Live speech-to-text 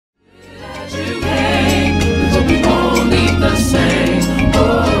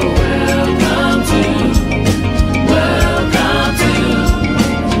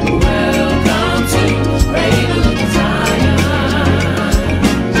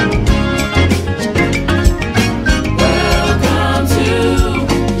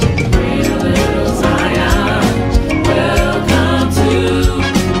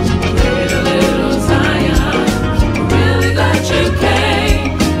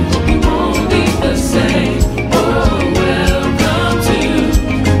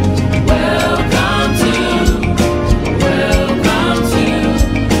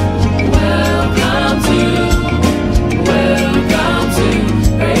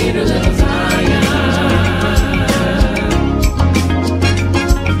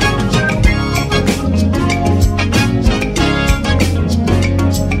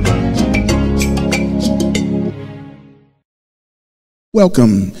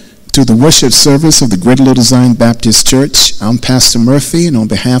Welcome to the worship service of the Greater Little Zion Baptist Church. I'm Pastor Murphy, and on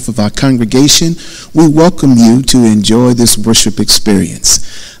behalf of our congregation, we welcome you to enjoy this worship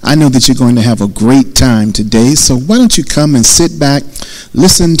experience. I know that you're going to have a great time today, so why don't you come and sit back,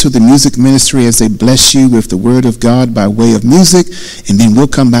 listen to the music ministry as they bless you with the Word of God by way of music, and then we'll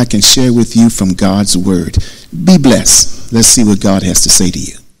come back and share with you from God's Word. Be blessed. Let's see what God has to say to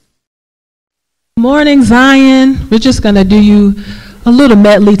you. Morning, Zion. We're just going to do you a little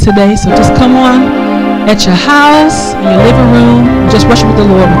medley today, so just come on at your house, in your living room, and just worship with the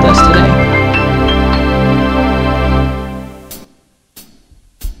Lord with us today.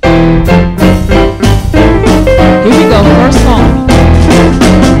 Here we go, first song.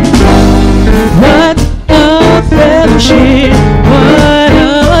 What a fellowship, what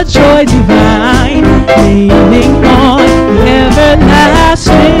a joy divine, leaning on the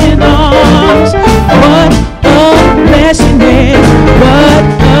everlasting arms. What a blessing is, what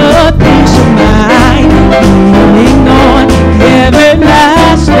a peace of mind, leaning on the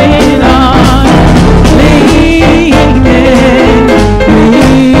everlasting arms. Leaning,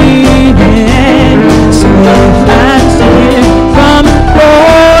 safe and safe from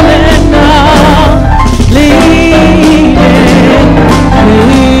falling down. Leaning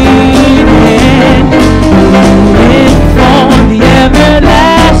on the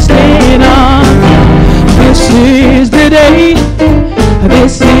everlasting arms. This is the day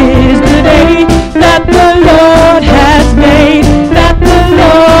that the Lord has made, that the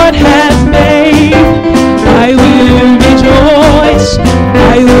Lord has made. I will rejoice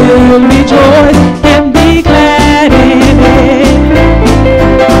and be glad in it.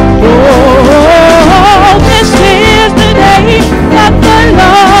 Oh, this is the day that the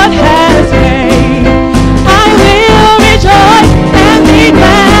Lord has made. I will rejoice and be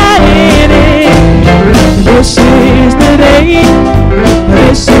glad in it. This is the day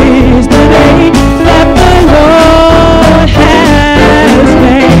that the Lord has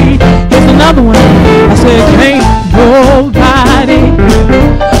made. Here's another one. I said, can't nobody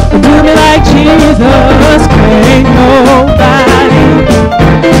do me like Jesus. Can't nobody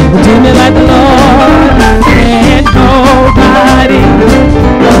do me like the Lord. Can't nobody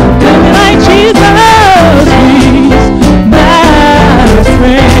do me like Jesus. He's my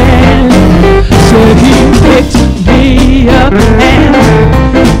friend. Said he picked me up and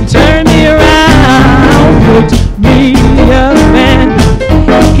turned me around, picked me up and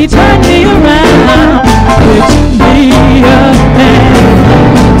he turned me around, picked me up and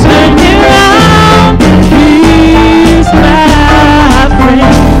turned me around. He's my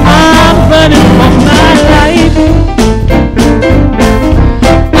friend. I'm running for my life.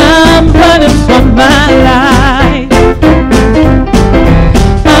 I'm running for my life.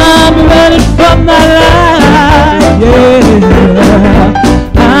 I'm running for my life. Yeah.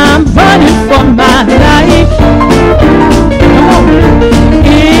 I'm running for my life. Come on.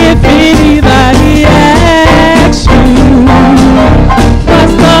 If anybody asks you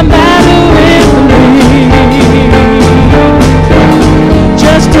what's the matter with me,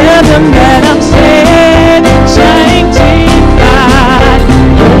 just tell them that I'm saved, sanctified,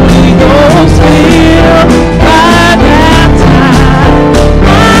 Holy Ghost filled, by baptized.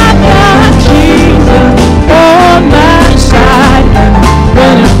 I've got Jesus on my side,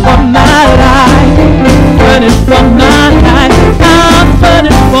 running for my life, running for my life. I'm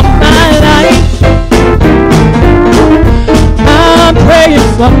running for my life. I'm praying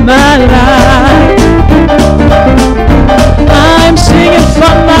for my life. I'm singing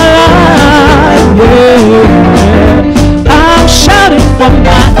for my life. Yeah. I'm shouting for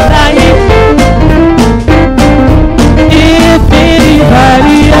my life. If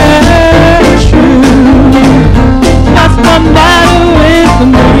anybody asks you what's the matter with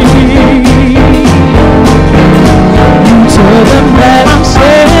me, you tell them that I'm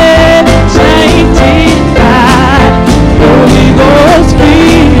saved, sanctified, Holy Ghost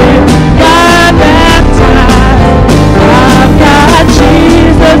filled, by baptized. I've got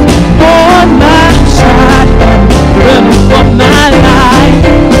Jesus on my side, running for my life,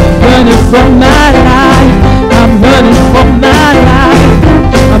 running for my life. I'm running for my life.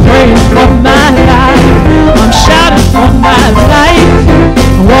 I'm praying for my life. I'm shouting for my life.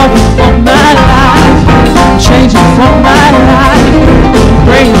 I'm walking for my life. I'm changing for my life. I'm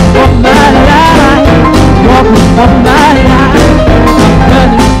praying for my life. Walking for my life. I'm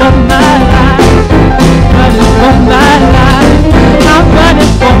running for my life. Running for my life. I'm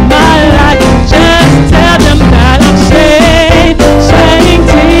running for my life. Just tell them that I'm saved,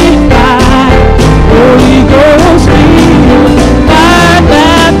 sanctified, Holy Ghost filled, by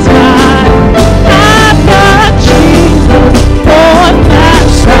baptized. I've got Jesus on my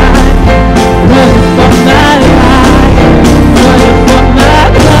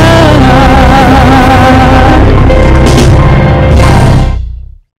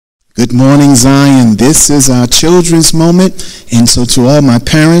Good morning, Zion. This is our children's moment. And so to all my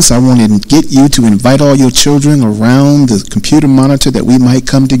parents, I want to get you to invite all your children around the computer monitor that we might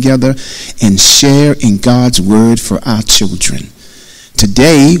come together and share in God's word for our children.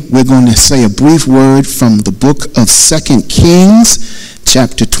 Today, we're going to say a brief word from the book of 2 Kings,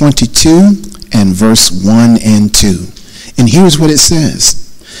 chapter 22, and verse 1 and 2. And here's what it says.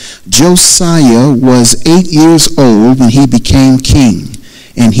 Josiah was 8 years old when he became king,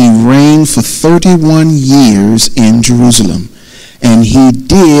 and he reigned for 31 years in Jerusalem. And he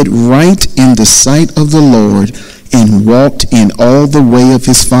did right in the sight of the Lord, and walked in all the way of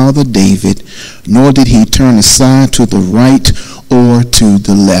his father David, nor did he turn aside to the right or to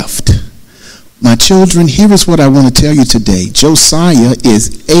the left. My children, here is what I want to tell you today. Josiah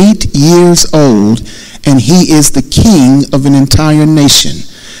is 8 years old, and he is the king of an entire nation.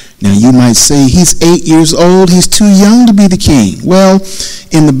 Now, you might say he's 8 years old. He's too young to be the king. Well,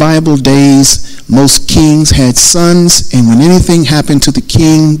 in the Bible days, most kings had sons, and when anything happened to the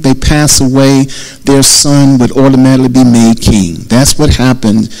king, they pass away, their son would automatically be made king. That's what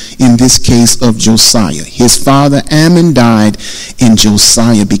happened in this case of Josiah. His father Ammon died, and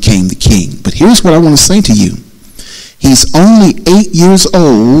Josiah became the king. But here's what I want to say to you. He's only 8 years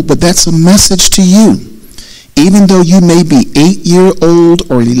old, but that's a message to you. Even though you may be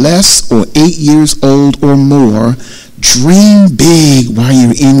 8-year-old or less, or 8 years old or more, dream big while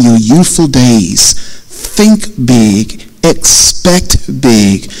you're in your youthful days. Think big. Expect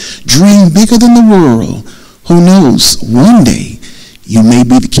big. Dream bigger than the world. Who knows? One day, you may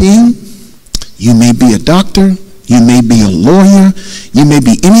be the king. You may be a doctor. You may be a lawyer. You may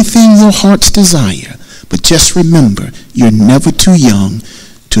be anything your heart's desire. But just remember, you're never too young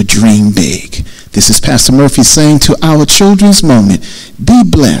to dream big. This is Pastor Murphy saying to our children's moment, be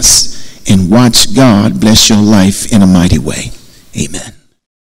blessed and watch God bless your life in a mighty way. Amen.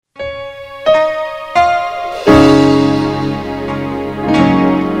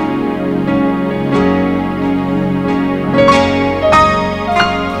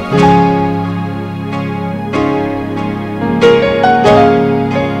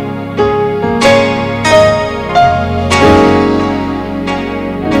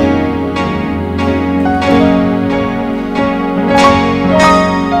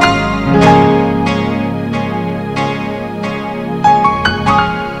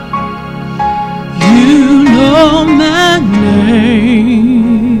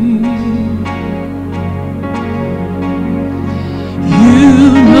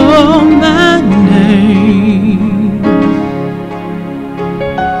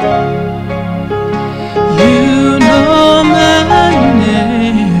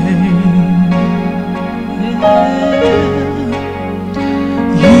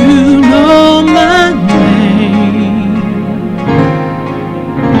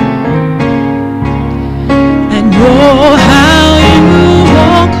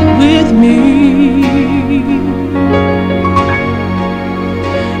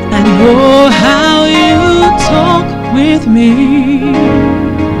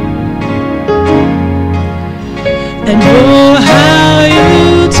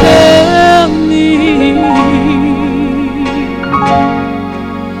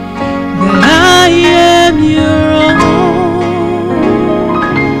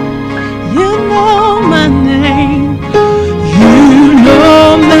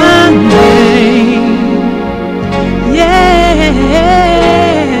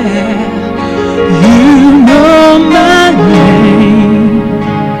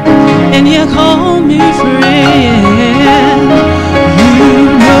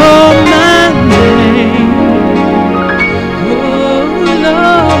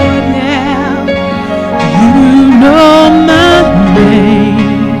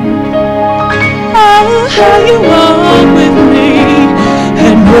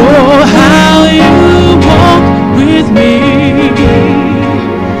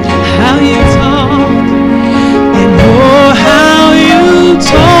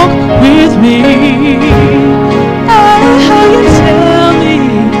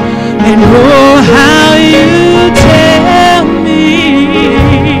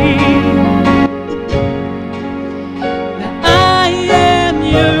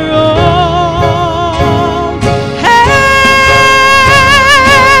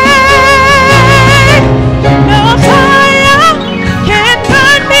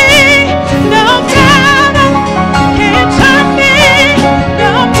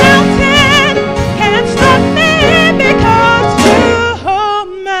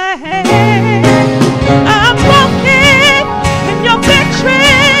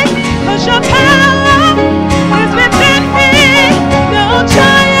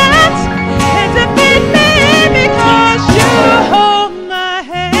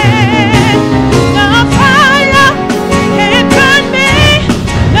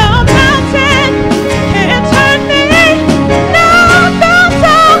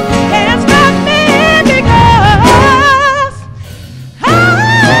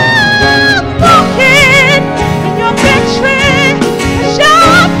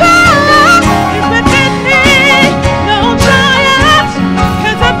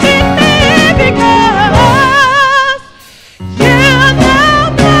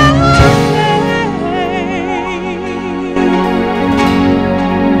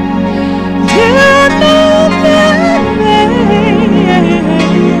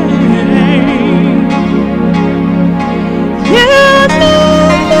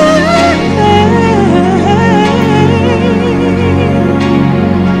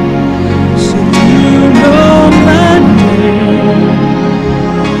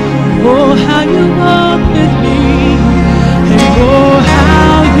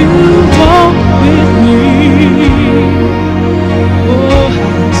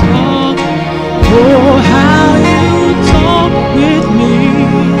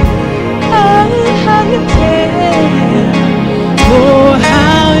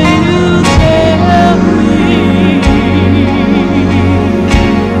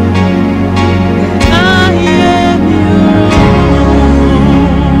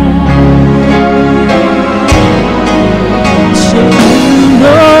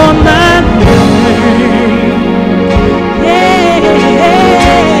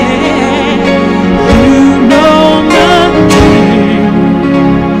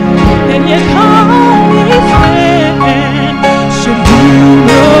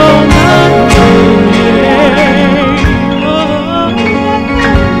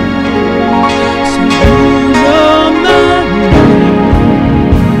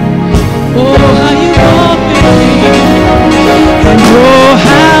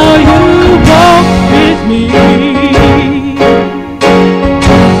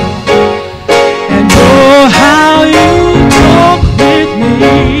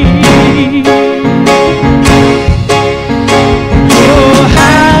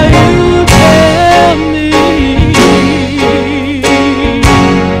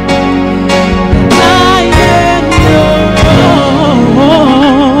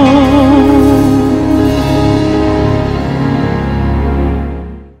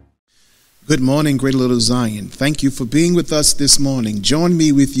 Good morning, Great Little Zion. Thank you for being with us this morning. Join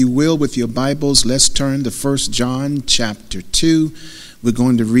me, if you will, with your Bibles. Let's turn to 1 John chapter 2. We're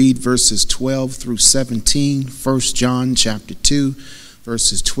going to read verses 12 through 17. 1 John chapter 2,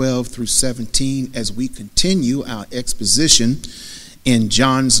 verses 12 through 17, as we continue our exposition in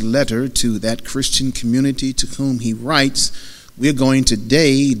John's letter to that Christian community to whom he writes. We're going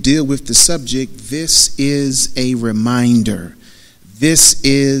today deal with the subject, this is a reminder. This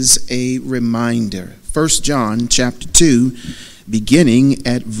is a reminder. 1 John chapter 2, beginning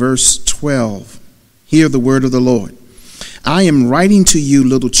at verse 12. Hear the word of the Lord. I am writing to you,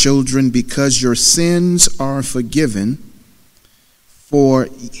 little children, because your sins are forgiven for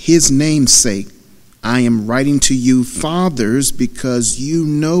his name's sake. I am writing to you, fathers, because you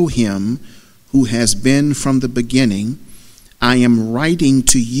know him who has been from the beginning. I am writing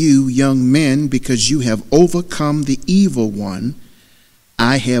to you, young men, because you have overcome the evil one.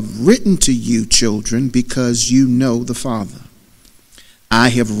 I have written to you, children, because you know the Father. I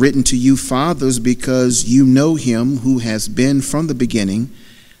have written to you, fathers, because you know him who has been from the beginning.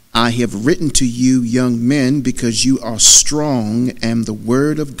 I have written to you, young men, because you are strong, and the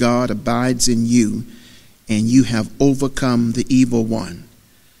word of God abides in you, and you have overcome the evil one.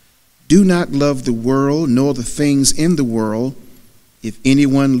 Do not love the world, nor the things in the world. If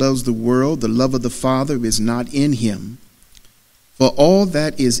anyone loves the world, the love of the Father is not in him. For all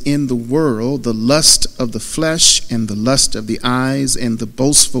that is in the world, the lust of the flesh and the lust of the eyes and the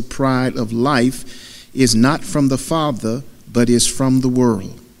boastful pride of life is not from the Father, but is from the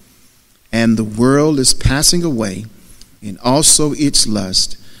world. And the world is passing away, and also its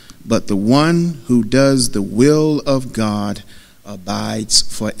lust, but the one who does the will of God abides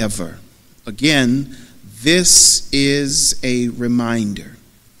forever. Again, this is a reminder.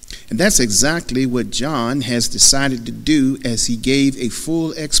 And that's exactly what John has decided to do as he gave a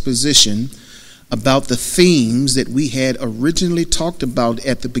full exposition about the themes that we had originally talked about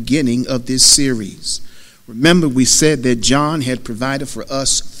at the beginning of this series. Remember, we said that John had provided for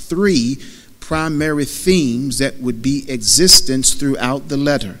us 3 primary themes that would be existence throughout the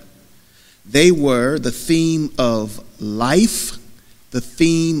letter. They were the theme of life, the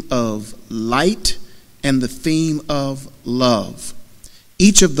theme of light, and the theme of love.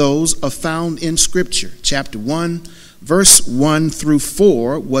 Each of those are found in Scripture. Chapter 1, verse 1 through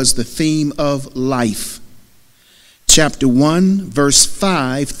 4 was the theme of life. Chapter 1, verse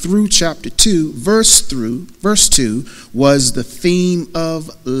 5 through chapter 2, verse 2 was the theme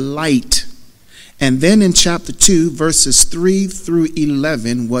of light. And then in chapter 2, verses 3 through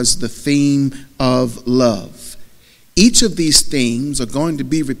 11 was the theme of love. Each of these themes are going to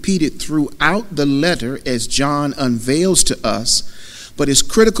be repeated throughout the letter as John unveils to us. But it's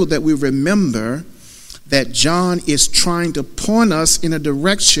critical that we remember that John is trying to point us in a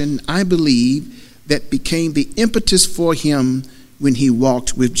direction, I believe, that became the impetus for him when he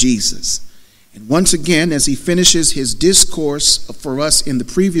walked with Jesus. And once again, as he finishes his discourse for us in the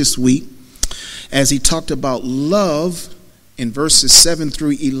previous week, as he talked about love in verses 7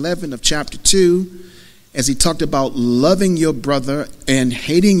 through 11 of chapter 2, as he talked about loving your brother and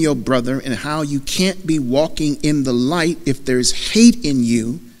hating your brother, and how you can't be walking in the light if there's hate in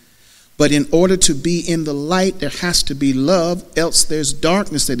you. But in order to be in the light, there has to be love, else there's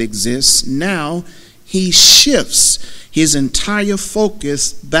darkness that exists. Now he shifts his entire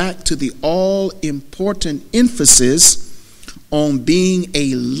focus back to the all-important emphasis on being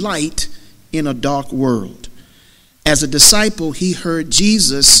a light in a dark world. As a disciple, he heard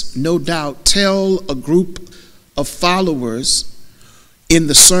Jesus, no doubt, tell a group of followers in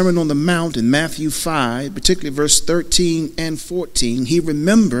the Sermon on the Mount in Matthew 5, particularly verse 13 and 14. He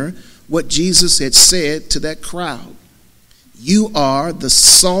remembered what Jesus had said to that crowd. You are the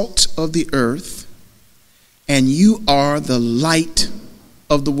salt of the earth, and you are the light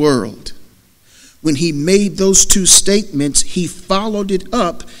of the world. When he made those 2 statements, he followed it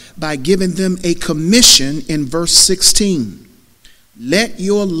up by giving them a commission in verse 16. Let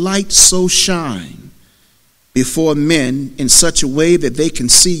your light so shine before men in such a way that they can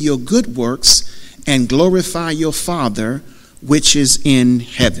see your good works and glorify your Father which is in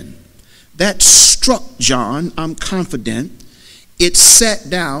heaven. That struck John, I'm confident. It sat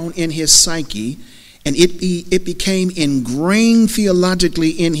down in his psyche, and it became ingrained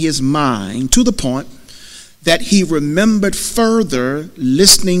theologically in his mind to the point that he remembered further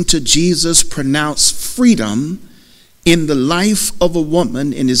listening to Jesus pronounce freedom in the life of a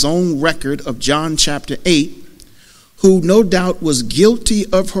woman in his own record of John chapter 8, who no doubt was guilty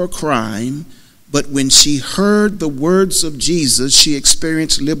of her crime, but when she heard the words of Jesus, she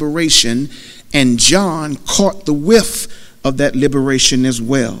experienced liberation, and John caught the whiff of that liberation as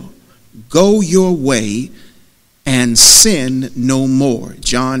well. go your way and sin no more.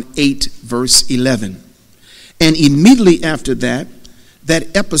 John 8, verse 11. And immediately after that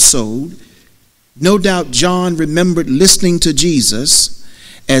episode, no doubt John remembered listening to Jesus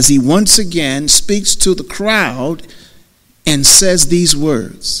as he once again speaks to the crowd and says these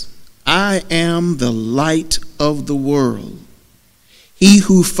words, I am the light of the world. He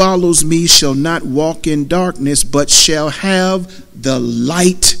who follows me shall not walk in darkness, but shall have the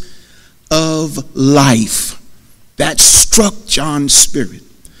light of life. That struck John's spirit.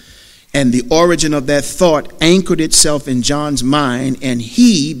 And the origin of that thought anchored itself in John's mind, and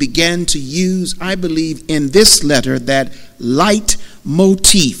he began to use, I believe, in this letter, that light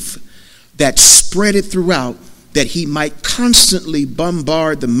motif that spread it throughout, that he might constantly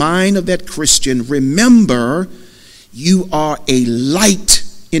bombard the mind of that Christian. Remember, you are a light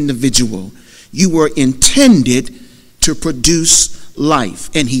individual. You were intended to produce life.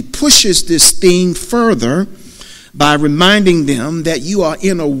 And he pushes this theme further by reminding them that you are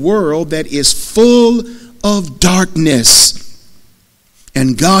in a world that is full of darkness.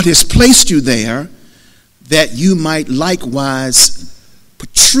 And God has placed you there that you might likewise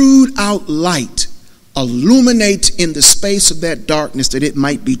protrude out light, illuminate in the space of that darkness, that it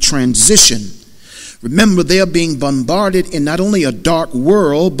might be transition. Remember, they are being bombarded in not only a dark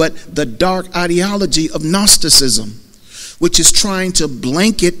world, but the dark ideology of Gnosticism, which is trying to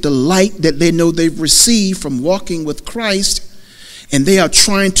blanket the light that they know they've received from walking with Christ, and they are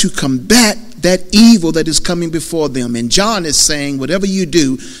trying to combat that evil that is coming before them. And John is saying, whatever you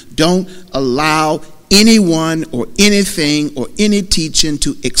do, don't allow anyone or anything or any teaching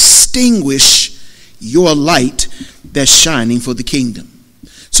to extinguish your light that's shining for the kingdom.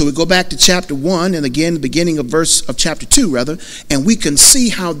 So we go back to chapter 1, and again, the beginning of chapter 2, and we can see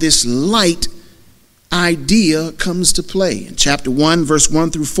how this light idea comes to play. In chapter 1, verse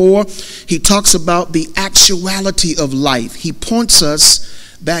 1 through 4, he talks about the actuality of life. He points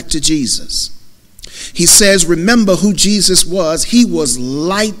us back to Jesus. He says, remember who Jesus was. He was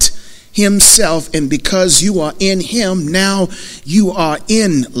light himself, and because you are in him, now you are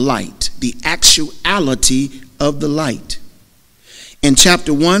in light, the actuality of the light. In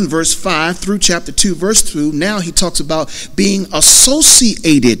chapter 1, verse 5 through chapter 2, verse 2, now he talks about being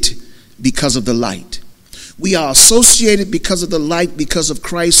associated because of the light. We are associated because of the light, because of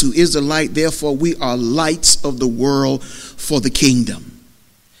Christ who is the light. Therefore, we are lights of the world for the kingdom.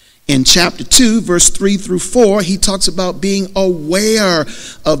 In chapter 2, verse 3 through 4, he talks about being aware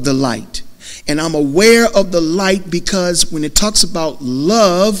of the light. And I'm aware of the light because when it talks about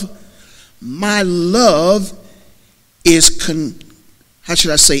love, my love is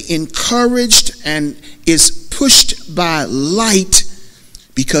encouraged and is pushed by light,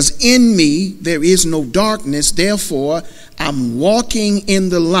 because in me there is no darkness. Therefore, I'm walking in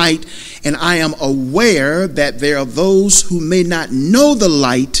the light, and I am aware that there are those who may not know the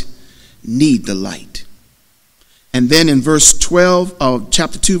light, need the light. And then in verse 12 of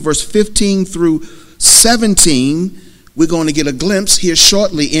chapter 2, verse 15 through 17, we're going to get a glimpse here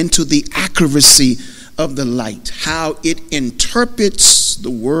shortly into the accuracy of the light, how it interprets the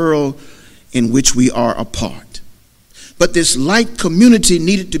world in which we are a part. But this light community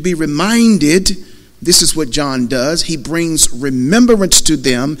needed to be reminded. This is what John does. He brings remembrance to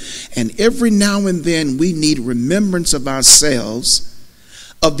them, and every now and then we need remembrance of ourselves,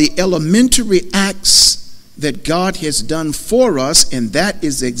 of the elementary acts that God has done for us, and that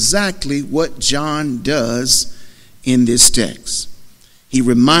is exactly what John does in this text. He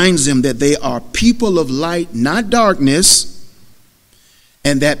reminds them that they are people of light, not darkness,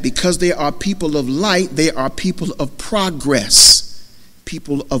 and that because they are people of light, they are people of progress,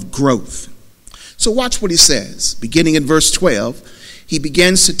 people of growth. So watch what he says. Beginning in verse 12, he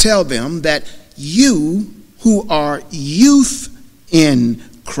begins to tell them that you who are youth in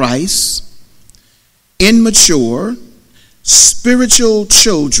Christ, immature, spiritual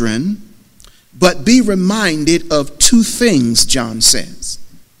children, but be reminded of two things, John says.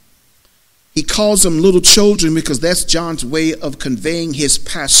 He calls them little children because that's John's way of conveying his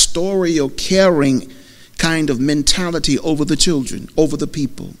pastoral, caring kind of mentality over the children, over the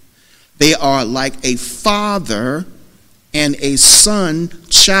people. They are like a father and a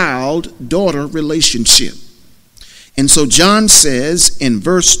son-child-daughter relationship. And so John says in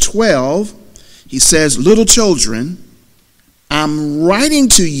verse 12, he says, little children, I'm writing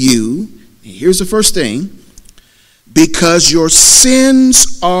to you, here's the first thing, because your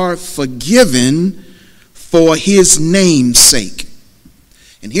sins are forgiven for his name's sake.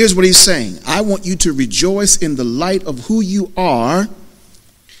 And here's what he's saying. I want you to rejoice in the light of who you are,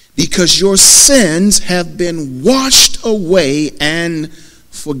 because your sins have been washed away and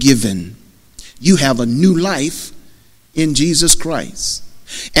forgiven. You have a new life in Jesus Christ.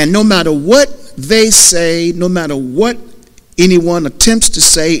 And no matter what they say, no matter what anyone attempts to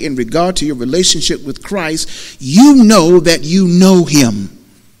say in regard to your relationship with Christ, you know that you know him.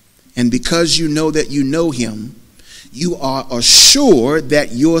 And because you know that you know him, you are assured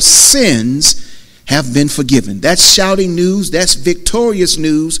that your sins have been forgiven. That's shouting news. That's victorious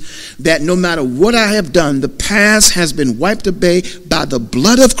news, that no matter what I have done, the past has been wiped away by the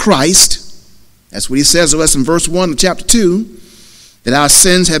blood of Christ. That's what he says to us in verse 1 of chapter 2, that our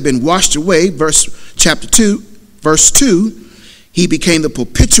sins have been washed away. Chapter 2, verse 2, he became the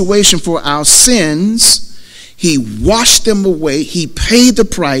propitiation for our sins. He washed them away. He paid the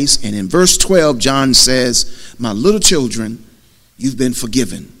price. And in verse 12, John says, my little children, you've been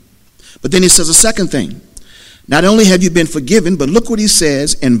forgiven. But then he says a second thing. Not only have you been forgiven, but look what he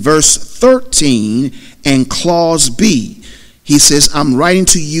says in verse 13 and clause B. He says, I'm writing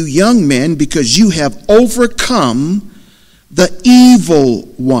to you young men because you have overcome the evil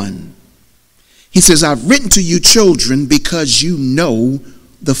one. He says, I've written to you children because you know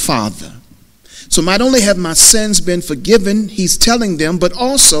the Father. So not only have my sins been forgiven, he's telling them, but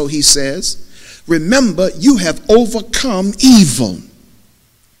also he says, remember, you have overcome evil.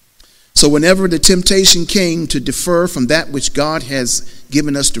 So whenever the temptation came to defer from that which God has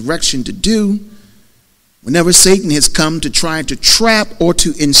given us direction to do, whenever Satan has come to try to trap or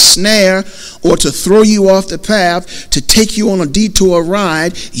to ensnare or to throw you off the path, to take you on a detour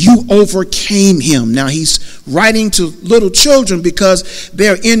ride, you overcame him. Now he's writing to little children because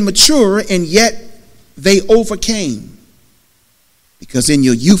they're immature and yet they overcame. Because in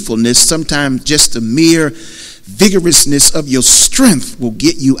your youthfulness, sometimes just the mere vigorousness of your strength will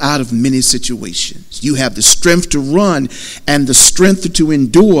get you out of many situations. You have the strength to run and the strength to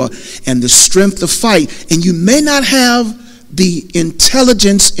endure and the strength to fight. And you may not have the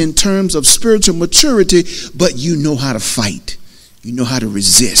intelligence in terms of spiritual maturity, but you know how to fight. You know how to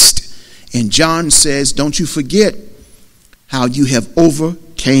resist. And John says, don't you forget how you have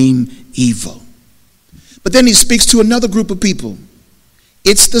overcame evil. But then he speaks to another group of people.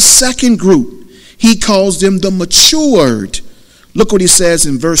 It's the second group. He calls them the matured. Look what he says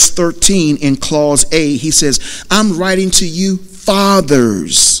in verse 13 in clause A. He says, I'm writing to you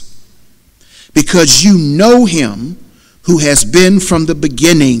fathers because you know him who has been from the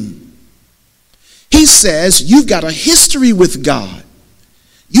beginning. He says you've got a history with God.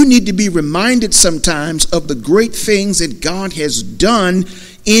 You need to be reminded sometimes of the great things that God has done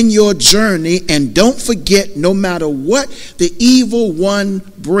in your journey, and don't forget, no matter what the evil one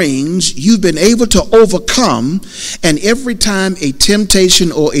brings, you've been able to overcome, and every time a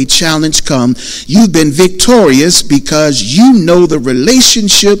temptation or a challenge comes, you've been victorious because you know the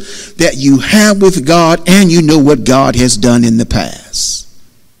relationship that you have with God and you know what God has done in the past.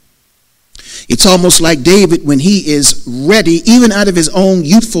 It's almost like David when he is ready, even out of his own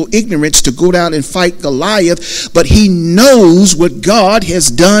youthful ignorance, to go down and fight Goliath, but he knows what God has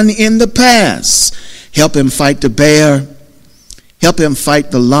done in the past. Help him fight the bear, help him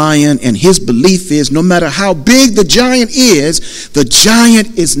fight the lion, and his belief is no matter how big the giant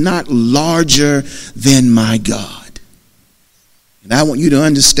is not larger than my God. And I want you to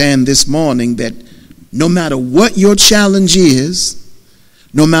understand this morning that no matter what your challenge is,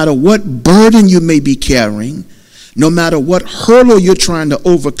 no matter what burden you may be carrying, no matter what hurdle you're trying to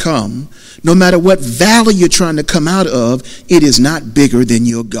overcome, no matter what valley you're trying to come out of, it is not bigger than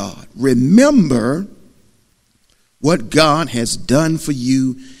your God. Remember what God has done for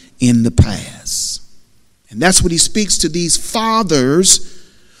you in the past. And that's what he speaks to these fathers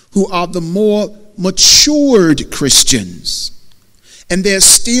who are the more matured Christians. And they're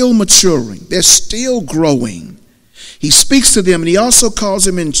still maturing. They're still growing. He speaks to them, and he also calls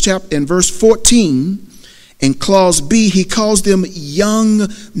them in verse 14, in clause B, he calls them young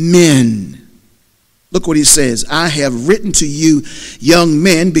men. Look what he says. I have written to you, young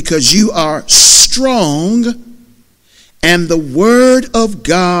men, because you are strong, and the word of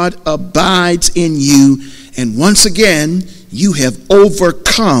God abides in you. And once again, you have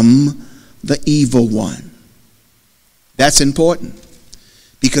overcome the evil one. That's important,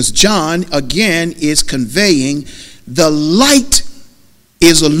 because John, again, is conveying the light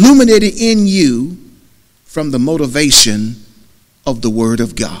is illuminated in you from the motivation of the Word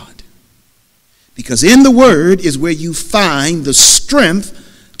of God. Because in the Word is where you find the strength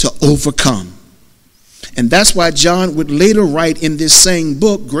to overcome. And that's why John would later write in this same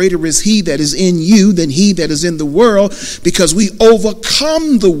book, greater is he that is in you than he that is in the world, because we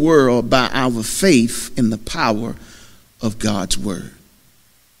overcome the world by our faith in the power of God's Word.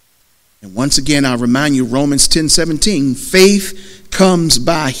 And once again, I'll remind you, Romans 10:17, faith comes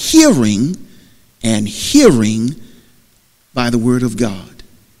by hearing, and hearing by the word of God.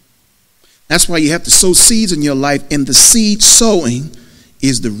 That's why you have to sow seeds in your life, and the seed sowing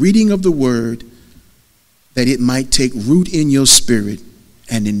is the reading of the word, that it might take root in your spirit,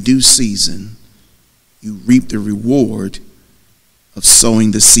 and in due season you reap the reward of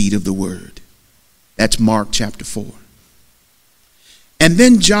sowing the seed of the word. That's Mark chapter 4. And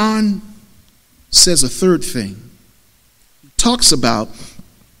then John says a third thing. He talks about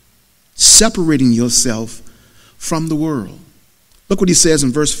separating yourself from the world. Look what he says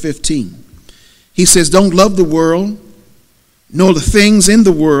in verse 15. He says, don't love the world, nor the things in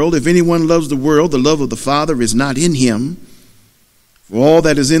the world. If anyone loves the world, the love of the Father is not in him. For all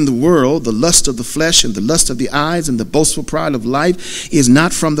that is in the world, the lust of the flesh and the lust of the eyes and the boastful pride of life, is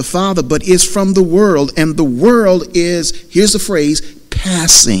not from the Father, but is from the world. And the world is, here's the phrase,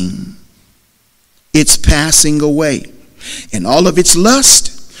 passing. It's passing away, and all of its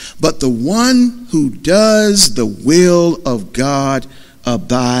lust. But the one who does the will of God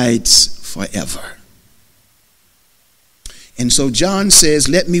abides forever. And so John says,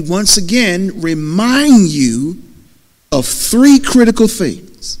 let me once again remind you of three critical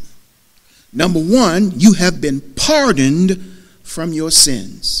things. Number one, you have been pardoned from your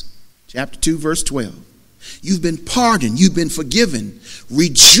sins. Chapter 2, verse 12. You've been pardoned. You've been forgiven.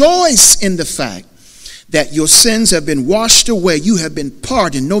 Rejoice in the fact that your sins have been washed away. You have been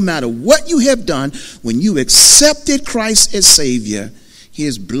pardoned no matter what you have done. When you accepted Christ as Savior,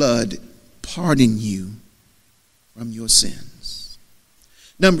 his blood pardoned you from your sins.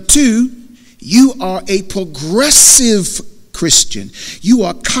 Number two, you are a progressive Christian. You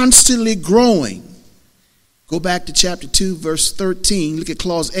are constantly growing. Go back to chapter 2, verse 13. Look at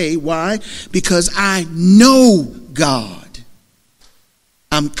clause A. Why? Because I know God.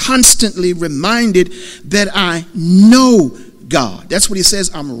 I'm constantly reminded that I know God. That's what he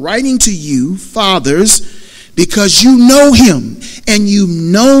says. I'm writing to you, fathers, because you know him, and you've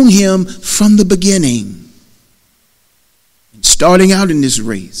known him from the beginning. Starting out in this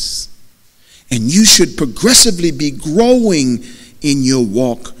race. And you should progressively be growing in your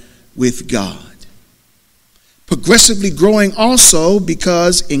walk with God. Progressively growing also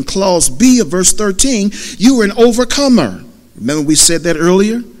because in clause B of verse 13, you are an overcomer. Remember we said that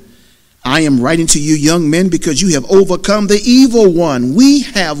earlier? I am writing to you, young men, because you have overcome the evil one. We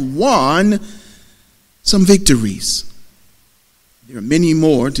have won some victories. There are many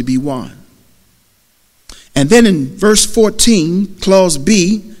more to be won. And then in verse 14, clause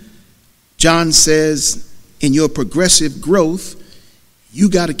B, John says, in your progressive growth, you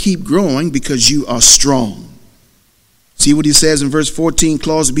got to keep growing because you are strong. See what he says in verse 14,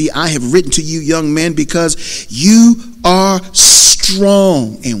 clause B, I have written to you, young men, because you are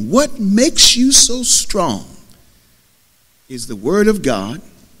strong. And what makes you so strong is the word of God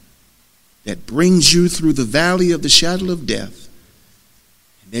that brings you through the valley of the shadow of death,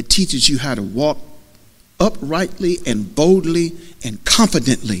 and that teaches you how to walk uprightly and boldly and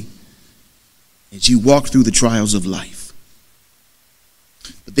confidently as you walk through the trials of life.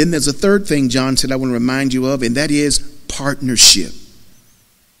 But then there's a third thing John said I want to remind you of, and that is partnership.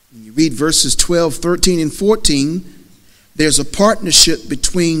 When you read verses 12, 13, and 14, there's a partnership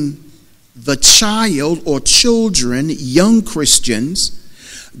between the child or children, young Christians,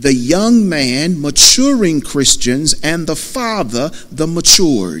 the young man, maturing Christians, and the father, the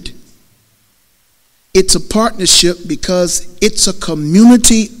matured. It's a partnership because it's a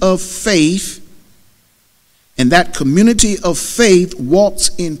community of faith, and that community of faith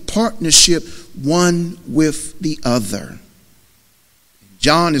walks in partnership one with the other.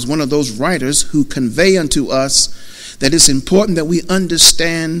 John is one of those writers who convey unto us that it's important that we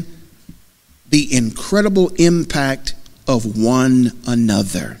understand the incredible impact of one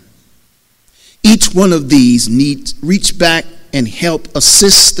another. Each one of these needs reach back and help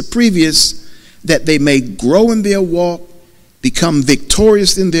assist the previous, that they may grow in their walk, become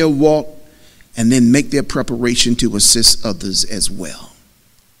victorious in their walk, and then make their preparation to assist others as well.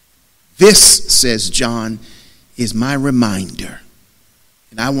 This, says John, is my reminder.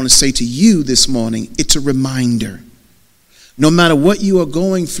 And I want to say to you this morning, it's a reminder. No matter what you are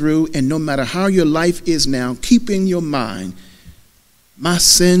going through and no matter how your life is now, keep in your mind, my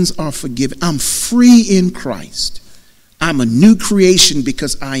sins are forgiven. I'm free in Christ. I'm a new creation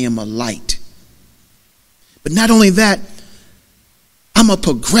because I am a light. But not only that, I'm a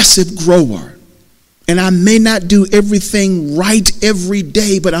progressive grower. And I may not do everything right every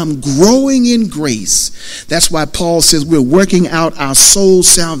day, but I'm growing in grace. That's why Paul says we're working out our soul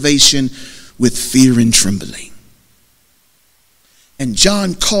salvation with fear and trembling. And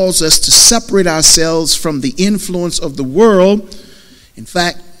John calls us to separate ourselves from the influence of the world. In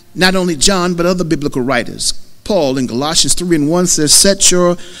fact, not only John, but other biblical writers. Paul in Galatians 3:1 says, set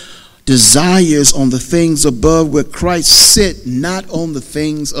your desires on the things above where Christ sit, not on the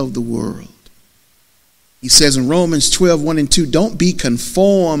things of the world. He says in Romans 12:1-2, don't be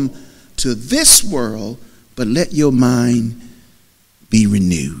conformed to this world, but let your mind be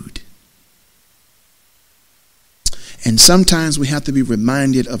renewed. And sometimes we have to be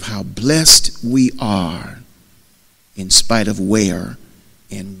reminded of how blessed we are in spite of where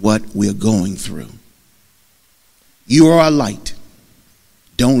and what we're going through. You are a light.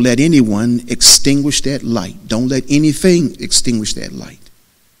 Don't let anyone extinguish that light. Don't let anything extinguish that light.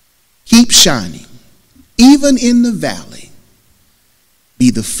 Keep shining. Even in the valley, be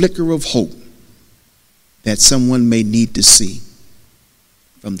the flicker of hope that someone may need to see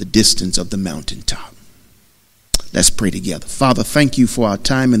from the distance of the mountaintop. Let's pray together. Father, thank you for our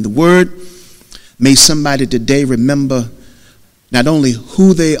time in the Word. May somebody today remember not only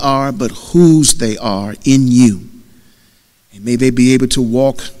who they are, but whose they are in you. And may they be able to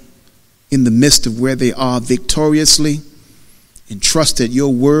walk in the midst of where they are victoriously and trust that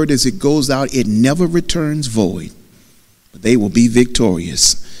your word as it goes out, it never returns void, but they will be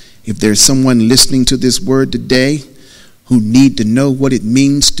victorious. If there's someone listening to this word today who need to know what it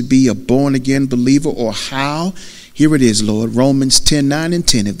means to be a born-again believer or how, here it is, Lord, Romans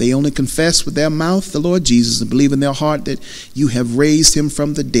 10:9-10. If they only confess with their mouth the Lord Jesus and believe in their heart that you have raised him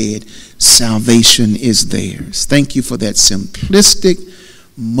from the dead, salvation is theirs. Thank you for that simplistic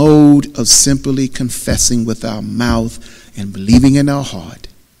mode of simply confessing with our mouth and believing in our heart.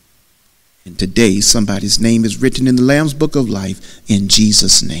 And today somebody's name is written in the Lamb's Book of Life in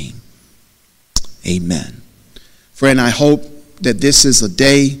Jesus' name. Amen. Friend, I hope that this is a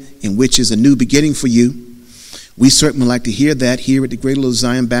day in which is a new beginning for you. We certainly like to hear that here at the Greater Little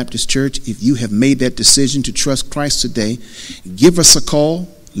Zion Baptist Church. If you have made that decision to trust Christ today, give us a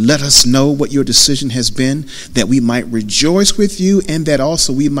call. Let us know what your decision has been, that we might rejoice with you, and that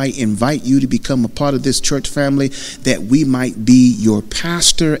also we might invite you to become a part of this church family, that we might be your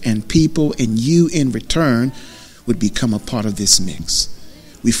pastor and people, and you in return would become a part of this mix.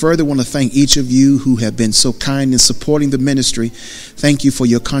 We further want to thank each of you who have been so kind in supporting the ministry. Thank you for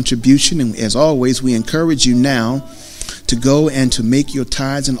your contribution. And as always, we encourage you now to go and to make your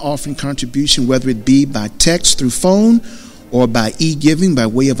tithes and offering contribution, whether it be by text through phone or by e-giving by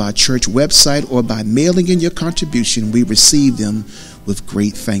way of our church website or by mailing in your contribution. We receive them with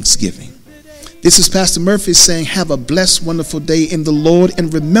great thanksgiving. This is Pastor Murphy saying, have a blessed, wonderful day in the Lord.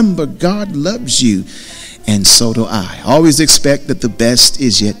 And remember, God loves you. And so do I. Always expect that the best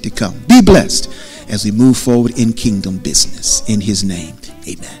is yet to come. Be blessed as we move forward in kingdom business. In his name,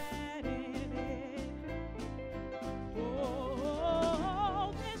 amen.